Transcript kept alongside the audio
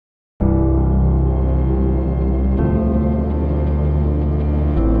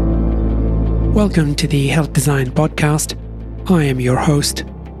Welcome to the Health Design Podcast. I am your host,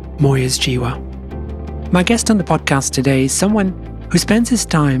 Moyez Jiwa. My guest on the podcast today is someone who spends his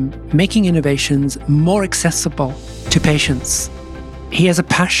time making innovations more accessible to patients. He has a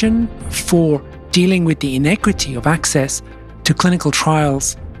passion for dealing with the inequity of access to clinical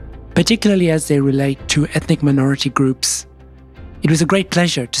trials, particularly as they relate to ethnic minority groups. It was a great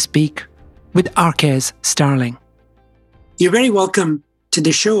pleasure to speak with Arquez Starling. You're very welcome to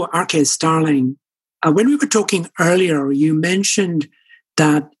the show, Arquez Starling. When we were talking earlier, you mentioned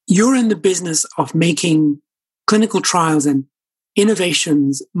that you're in the business of making clinical trials and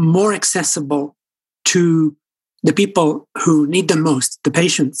innovations more accessible to the people who need them most, the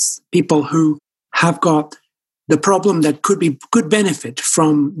patients, people who have got the problem that could benefit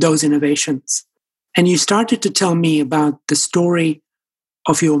from those innovations. And you started to tell me about the story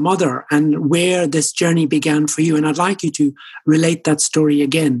of your mother and where this journey began for you. And I'd like you to relate that story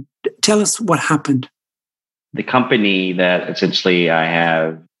again. Tell us what happened. The company that essentially I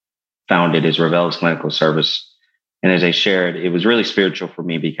have founded is Reveles Clinical Service. And as I shared, it was really spiritual for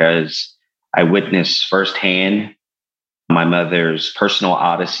me because I witnessed firsthand my mother's personal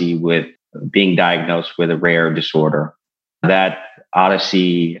odyssey with being diagnosed with a rare disorder. That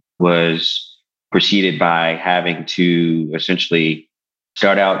odyssey was preceded by having to essentially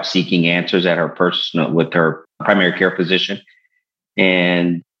start out seeking answers at with her primary care physician,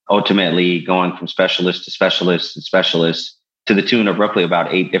 and ultimately going from specialist to specialist to specialist to the tune of roughly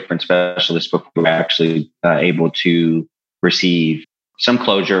about 8 different specialists before we were actually able to receive some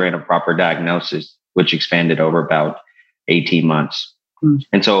closure and a proper diagnosis, which expanded over about 18 months.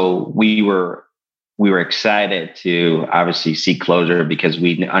 And so we were excited to obviously seek closure because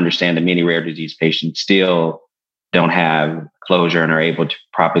we understand that many rare disease patients still don't have closure and are able to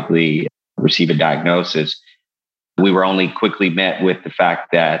properly receive a diagnosis. We were only quickly met with the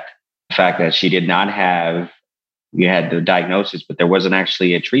fact that she did not have, we had the diagnosis, but there wasn't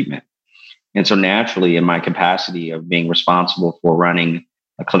actually a treatment. And so naturally, in my capacity of being responsible for running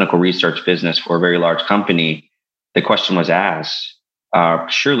a clinical research business for a very large company, the question was asked,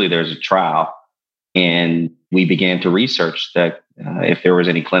 surely there's a trial. And we began to research that if there was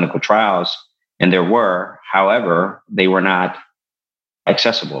any clinical trials, and there were. However, they were not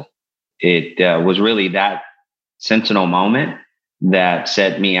accessible. It was really that sentinel moment that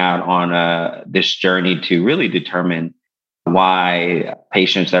set me out on this journey to really determine why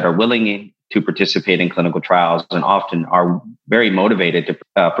patients that are willing to participate in clinical trials and often are very motivated to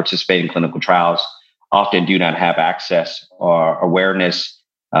participate in clinical trials often do not have access or awareness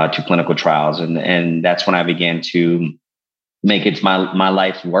to clinical trials. And that's when I began to make it my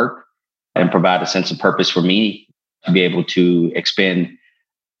life's work and provide a sense of purpose for me to be able to extend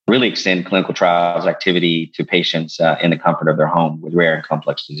clinical trials activity to patients in the comfort of their home with rare and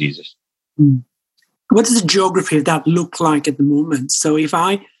complex diseases. What does the geography of that look like at the moment? So if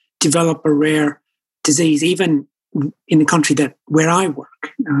I develop a rare disease, even in the country where I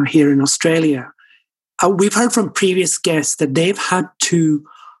work, here in Australia, we've heard from previous guests that they've had to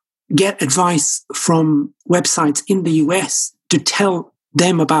get advice from websites in the US to tell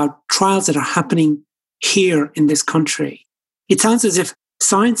them about trials that are happening here in this country. It sounds as if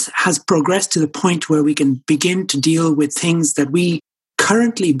science has progressed to the point where we can begin to deal with things that we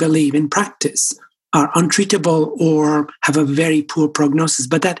currently believe in practice are untreatable or have a very poor prognosis,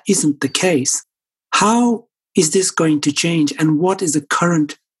 but that isn't the case. How is this going to change, and what is the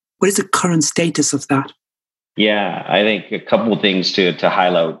current status of that? Yeah, I think a couple of things to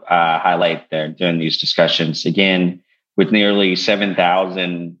highlight there during these discussions. Again, with nearly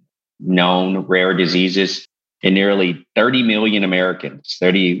 7,000 known rare diseases and nearly 30 million Americans,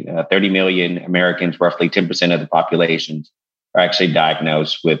 30 million Americans, roughly 10% of the population, are actually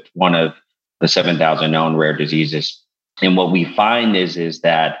diagnosed with one of the 7,000 known rare diseases. And what we find is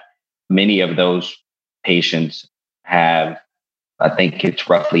that many of those patients have, I think it's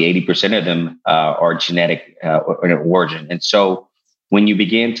roughly 80% of them are genetic in origin. And so when you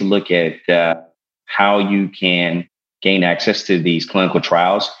begin to look at how you can gain access to these clinical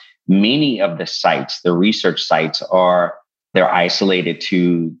trials, many of the sites, the research sites, they're isolated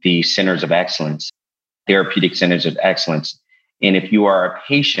to the centers of excellence, therapeutic centers of excellence. And if you are a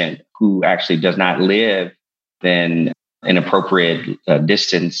patient who actually does not live in an appropriate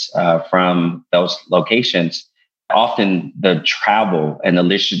distance from those locations, often the travel and the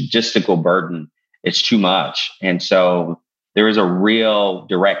logistical burden is too much. And so there is a real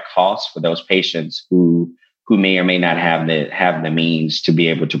direct cost for those patients who may or may not have the means to be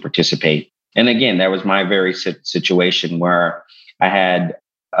able to participate. And again, that was my very situation where I had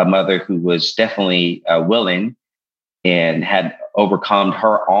a mother who was definitely willing and had overcome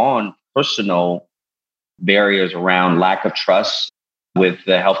her own personal barriers around lack of trust with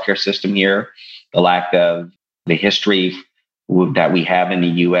the healthcare system here, the lack of the history that we have in the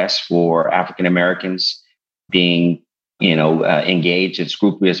US for African Americans being, engaged in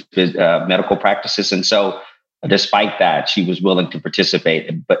scrupulous medical practices. And so despite that, she was willing to participate,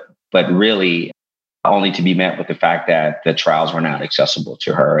 but really only to be met with the fact that the trials were not accessible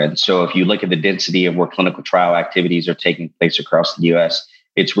to her. And so if you look at the density of where clinical trial activities are taking place across the US,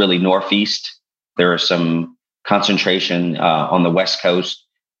 it's really Northeast. There are some concentration on the West Coast.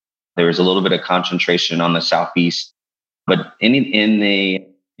 There's a little bit of concentration on the Southeast, but in the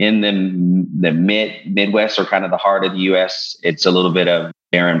Midwest, or kind of the heart of the US, it's a little bit of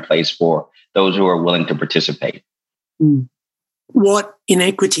barren place for those who are willing to participate. Mm. What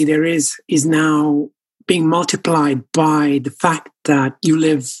inequity there is now being multiplied by the fact that you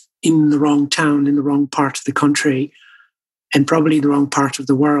live in the wrong town, in the wrong part of the country, and probably the wrong part of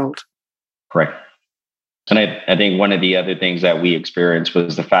the world. Correct. And I think one of the other things that we experienced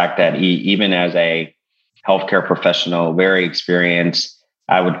was the fact that even as a healthcare professional, very experienced,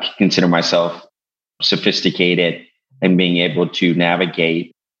 I would consider myself sophisticated in being able to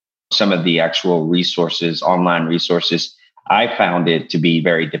navigate some of the actual resources, online resources. I found it to be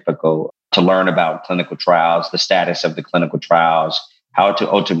very difficult to learn about clinical trials, the status of the clinical trials, how to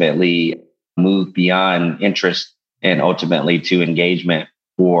ultimately move beyond interest and ultimately to engagement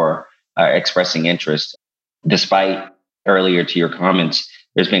for expressing interest. Despite earlier to your comments,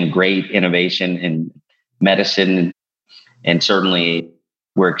 there's been great innovation in medicine, and certainly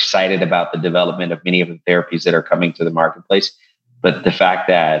we're excited about the development of many of the therapies that are coming to the marketplace. But the fact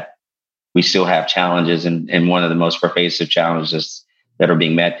that we still have challenges, and one of the most pervasive challenges that are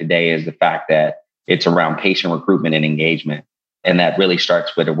being met today is the fact that it's around patient recruitment and engagement. And that really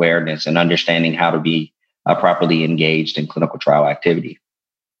starts with awareness and understanding how to be properly engaged in clinical trial activity.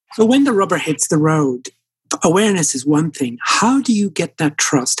 So when the rubber hits the road, awareness is one thing. How do you get that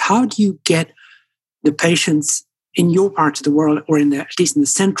trust? How do you get the patients in your part of the world, or at least in the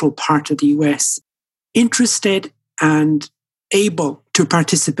central part of the US, interested and able to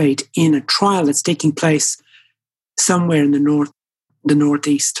participate in a trial that's taking place somewhere in the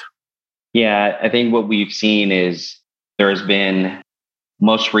Northeast? Yeah, I think what we've seen is there has been,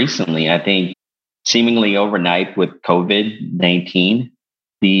 most recently, I think seemingly overnight with COVID-19,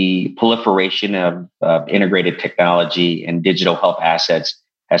 the proliferation of integrated technology and digital health assets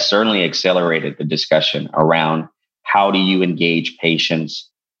has certainly accelerated the discussion around how do you engage patients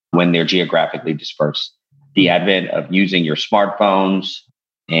when they're geographically dispersed. The advent of using your smartphones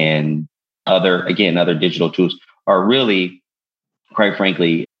and other digital tools are really, quite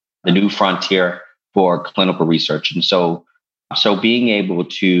frankly, the new frontier for clinical research. And so being able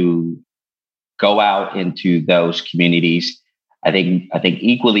to go out into those communities, I think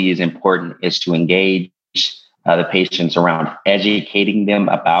equally as important is to engage the patients around educating them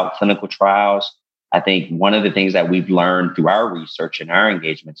about clinical trials. I think one of the things that we've learned through our research and our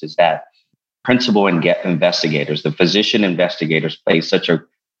engagements is that principal investigators, the physician investigators, play such a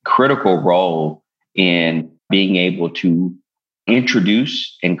critical role in being able to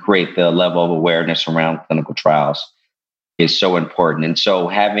introduce and create the level of awareness around clinical trials is so important. And so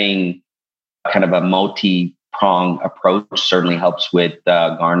having kind of a multi-pronged approach certainly helps with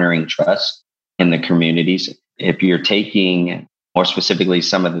garnering trust in the communities. If you're taking more specifically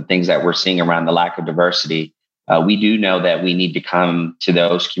some of the things that we're seeing around the lack of diversity, we do know that we need to come to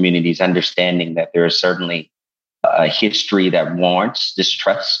those communities understanding that there is certainly a history that warrants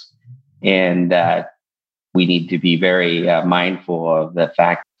distrust, and that we need to be very mindful of the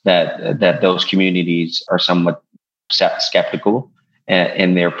fact that those communities are somewhat skeptical,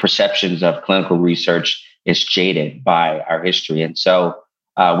 and their perceptions of clinical research is jaded by our history. And so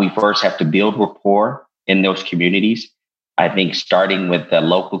we first have to build rapport in those communities. I think starting with the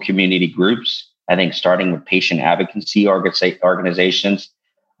local community groups, I think starting with patient advocacy organizations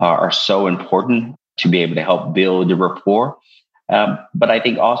are so important to be able to help build the rapport. But I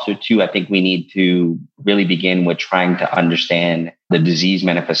think also, too, I think we need to really begin with trying to understand the disease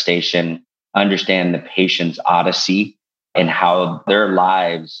manifestation, understand the patient's odyssey, and how their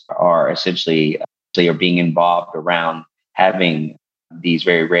lives are essentially are being involved around having these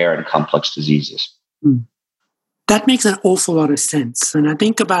very rare and complex diseases. Mm. That makes an awful lot of sense. And I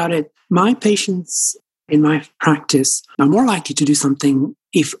think about it, my patients in my practice are more likely to do something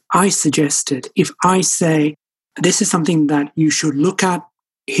if I suggest it, if I say, this is something that you should look at.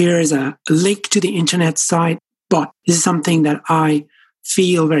 Here is a link to the internet site, but this is something that I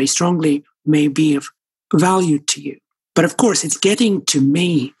feel very strongly may be of value to you. But of course, it's getting to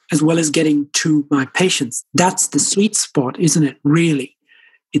me as well as getting to my patients. That's the sweet spot, isn't it, really?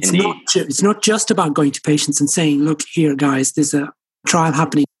 It's Indeed. not. It's not just about going to patients and saying, "Look here, guys, there's a trial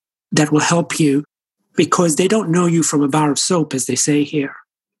happening that will help you," because they don't know you from a bar of soap, as they say here.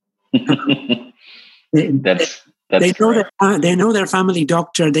 That's they know correct. they know their family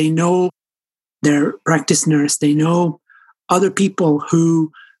doctor, they know their practice nurse, they know other people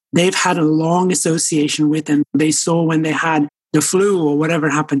who they've had a long association with, and they saw when they had the flu or whatever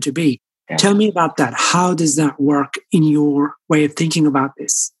it happened to be. Yeah. Tell me about that. How does that work in your way of thinking about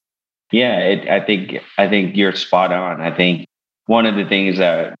this? Yeah, I think you're spot on. I think one of the things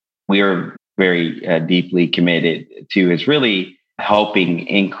that we are very deeply committed to is really helping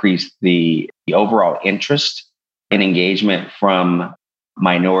increase the overall interest and engagement from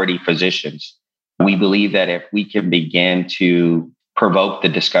minority physicians. We believe that if we can begin to provoke the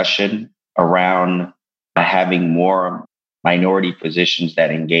discussion around having more minority physicians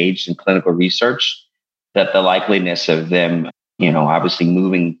that engage in clinical research, that the likeliness of them, obviously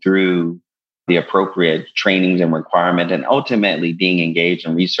moving through the appropriate trainings and requirement and ultimately being engaged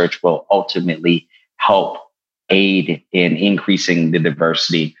in research will ultimately help aid in increasing the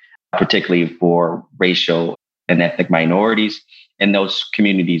diversity, particularly for racial and ethnic minorities in those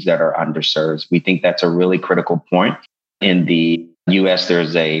communities that are underserved. We think that's a really critical point. In the US,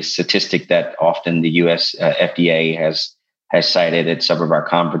 there's a statistic that often the US FDA has cited at some of our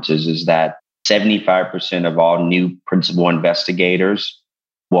conferences, is that 75% of all new principal investigators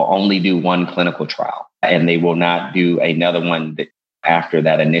will only do one clinical trial, and they will not do another one after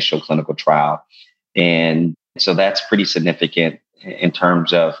that initial clinical trial. And so that's pretty significant in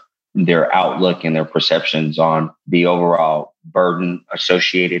terms of their outlook and their perceptions on the overall burden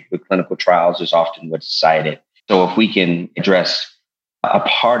associated with clinical trials is often what's cited. So if we can address a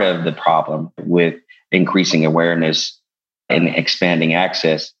part of the problem with increasing awareness and expanding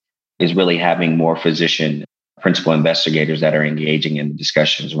access, is really having more physician principal investigators that are engaging in the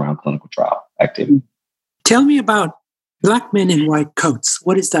discussions around clinical trial activity. Tell me about Black Men in White Coats.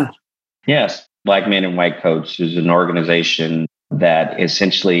 What is that? Yes, Black Men in White Coats is an organization that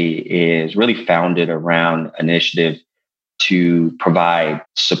essentially is really founded around initiative to provide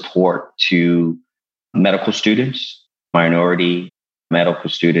support to medical students, minority medical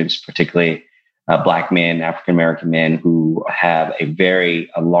students, particularly Black men, African-American men who have a very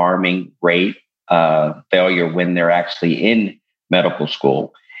alarming rate of failure when they're actually in medical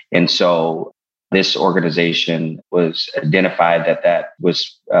school. And so this organization was identified that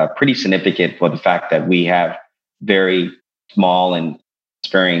was pretty significant for the fact that we have very small and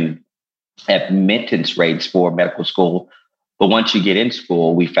varying admittance rates for medical school. But once you get in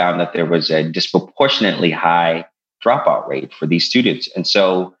school, we found that there was a disproportionately high dropout rate for these students. And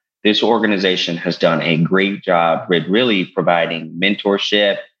so this organization has done a great job with really providing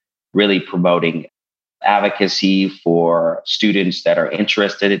mentorship, really promoting advocacy for students that are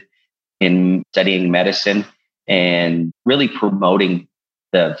interested in studying medicine, and really promoting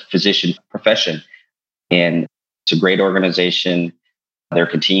the physician profession. And it's a great organization. They're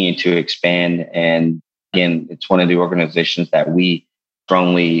continuing to expand. And again, it's one of the organizations that we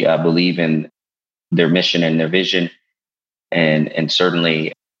strongly believe in their mission and their vision, and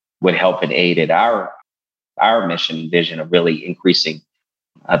certainly would help and aid at our mission vision of really increasing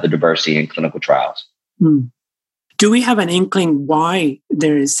the diversity in clinical trials. Do we have an inkling why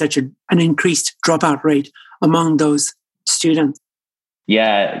there is such an increased dropout rate among those students?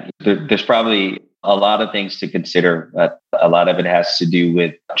 Yeah, there's probably a lot of things to consider, but a lot of it has to do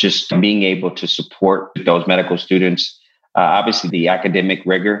with just being able to support those medical students. Obviously, the academic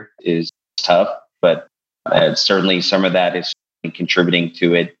rigor is tough, but certainly some of that is contributing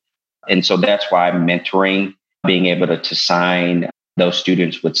to it. And so that's why mentoring, being able to sign those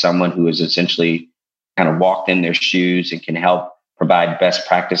students with someone who is essentially kind of walked in their shoes and can help provide best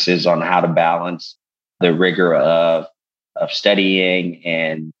practices on how to balance the rigor of studying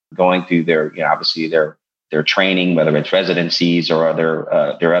and going through their, obviously their training, whether it's residencies or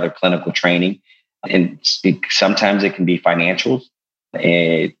their other clinical training. And sometimes it can be financials,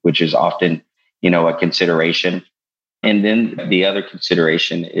 which is often, a consideration. And then the other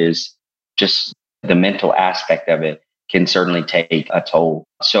consideration is just the mental aspect of it can certainly take a toll.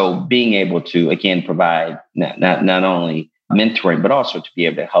 So being able to, again, provide not only mentoring, but also to be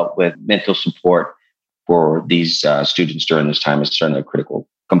able to help with mental support for these students during this time is certainly a critical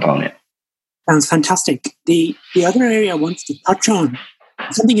component. Sounds fantastic. The other area I wanted to touch on,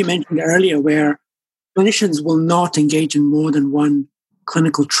 something you mentioned earlier, where clinicians will not engage in more than one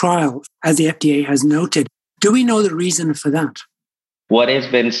clinical trial, as the FDA has noted. Do we know the reason for that? What has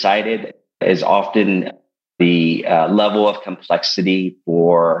been cited is often the level of complexity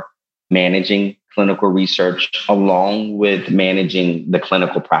for managing clinical research along with managing the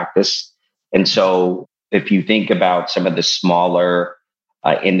clinical practice. And so if you think about some of the smaller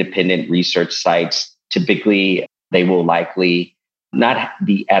independent research sites, typically they will likely not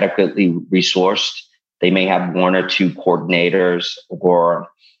be adequately resourced. They may have one or two coordinators or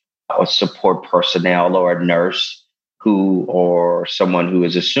a support personnel or a nurse or someone who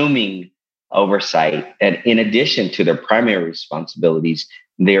is assuming oversight. And in addition to their primary responsibilities,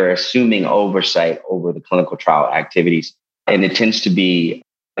 they're assuming oversight over the clinical trial activities. And it tends to be,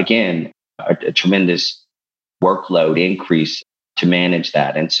 again, a tremendous workload increase to manage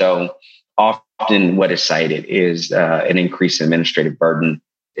that. And so often what is cited is an increase in administrative burden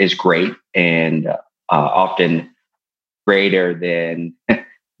is great and often greater than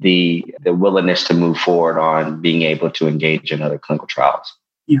the willingness to move forward on being able to engage in other clinical trials.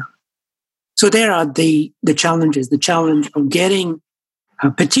 Yeah. So there are the challenges, the challenge of getting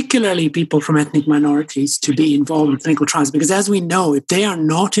particularly people from ethnic minorities to be involved in clinical trials. Because as we know, if they are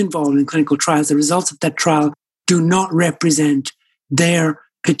not involved in clinical trials, the results of that trial do not represent their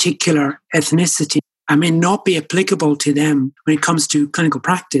particular ethnicity and may not be applicable to them when it comes to clinical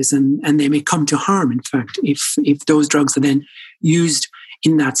practice. And they may come to harm, in fact, if those drugs are then used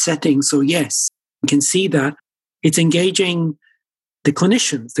in that setting. So yes, you can see that it's engaging the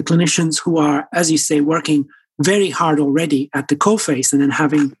clinicians who are, as you say, working very hard already at the coalface and then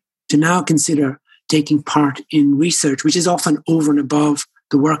having to now consider taking part in research, which is often over and above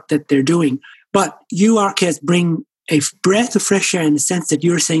the work that they're doing. But you, Arquez, bring a breath of fresh air in the sense that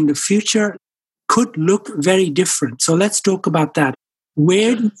you're saying the future could look very different. So let's talk about that.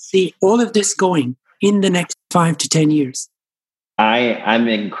 Where do you see all of this going in the next 5 to 10 years? I'm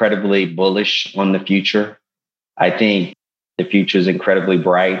incredibly bullish on the future. I think the future is incredibly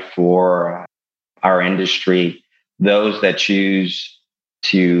bright for our industry. Those that choose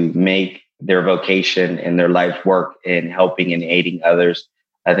to make their vocation and their life work in helping and aiding others,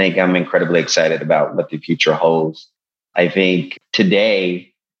 I think I'm incredibly excited about what the future holds. I think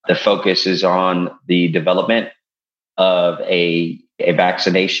today the focus is on the development of a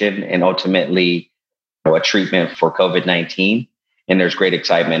vaccination and ultimately a treatment for COVID-19. And there's great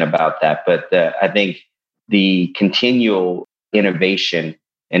excitement about that. But I think the continual innovation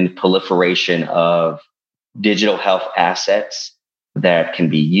and proliferation of digital health assets that can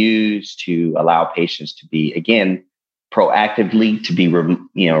be used to allow patients to be, again, proactively to be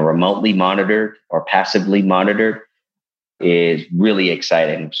remotely monitored or passively monitored is really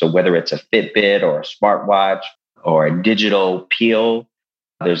exciting. So whether it's a Fitbit or a smartwatch or a digital pill,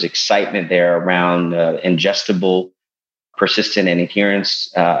 there's excitement there around ingestible persistent and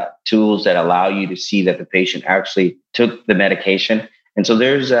adherence tools that allow you to see that the patient actually took the medication. And so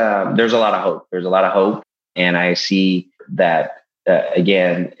there's a lot of hope. There's a lot of hope. And I see that,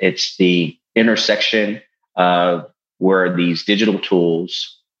 again, it's the intersection of where these digital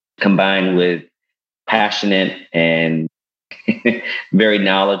tools combined with passionate and very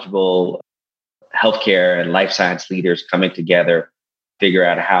knowledgeable healthcare and life science leaders coming together, figure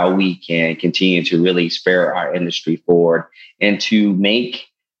out how we can continue to really spur our industry forward and to make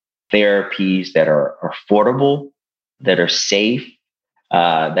therapies that are affordable, that are safe,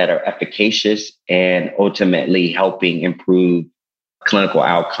 that are efficacious, and ultimately helping improve clinical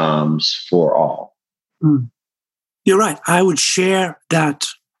outcomes for all. You're right. I would share that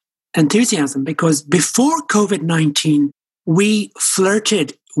enthusiasm because before COVID-19, we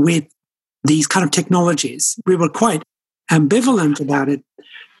flirted with these kind of technologies. We were quite ambivalent about it.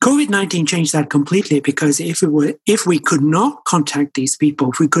 COVID-19 changed that completely because if we could not contact these people,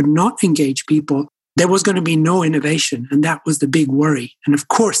 if we could not engage people, there was going to be no innovation. And that was the big worry. And of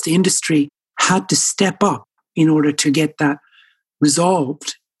course, the industry had to step up in order to get that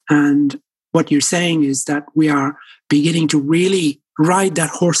resolved. And what you're saying is that we are beginning to really ride that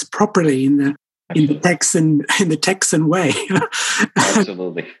horse properly in the Texan way.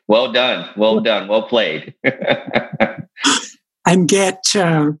 Absolutely. Well done. Well played. and get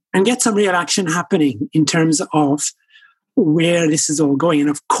some real action happening in terms of where this is all going. And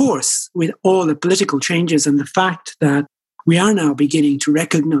of course, with all the political changes and the fact that we are now beginning to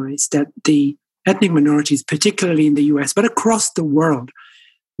recognize that the ethnic minorities, particularly in the US, but across the world,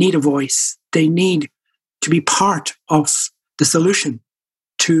 need a voice. They need to be part of the solution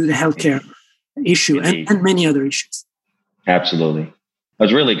to the healthcare issue and many other issues. Absolutely. I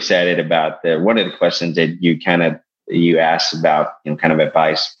was really excited about one of the questions that you asked about, kind of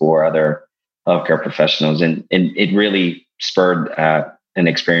advice for other healthcare professionals. And it really spurred an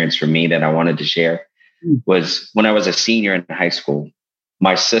experience for me that I wanted to share was when I was a senior in high school,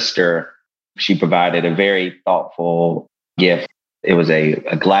 my sister, she provided a very thoughtful gift It was a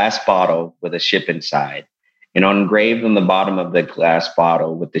glass bottle with a ship inside. And engraved on the bottom of the glass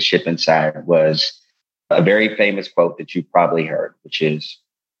bottle with the ship inside was a very famous quote that you probably heard, which is,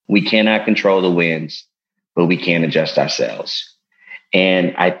 "We cannot control the winds, but we can adjust ourselves."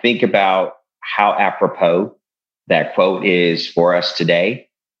 And I think about how apropos that quote is for us today,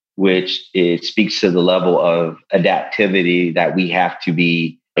 which it speaks to the level of adaptivity that we have to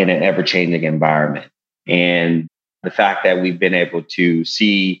be in an ever-changing environment. And the fact that we've been able to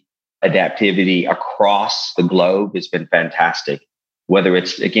see adaptivity across the globe has been fantastic. Whether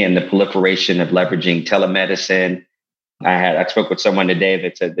it's, again, the proliferation of leveraging telemedicine. I spoke with someone today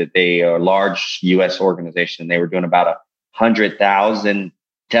that said that they are a large US organization. They were doing about 100,000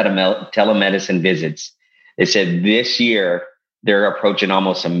 telemedicine visits. They said this year they're approaching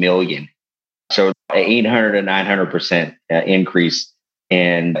almost 1 million. So 800 to 900% increase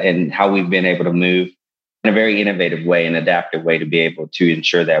in how we've been able to move in a very innovative way and adaptive way to be able to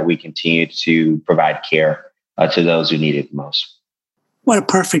ensure that we continue to provide care to those who need it the most. What a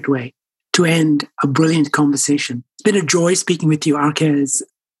perfect way to end a brilliant conversation. It's been a joy speaking with you, Arquez.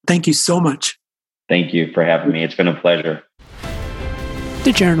 Thank you so much. Thank you for having me. It's been a pleasure.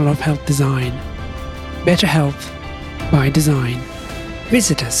 The Journal of Health Design. Better health by design.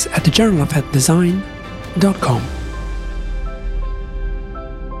 Visit us at thejournalofhealthdesign.com.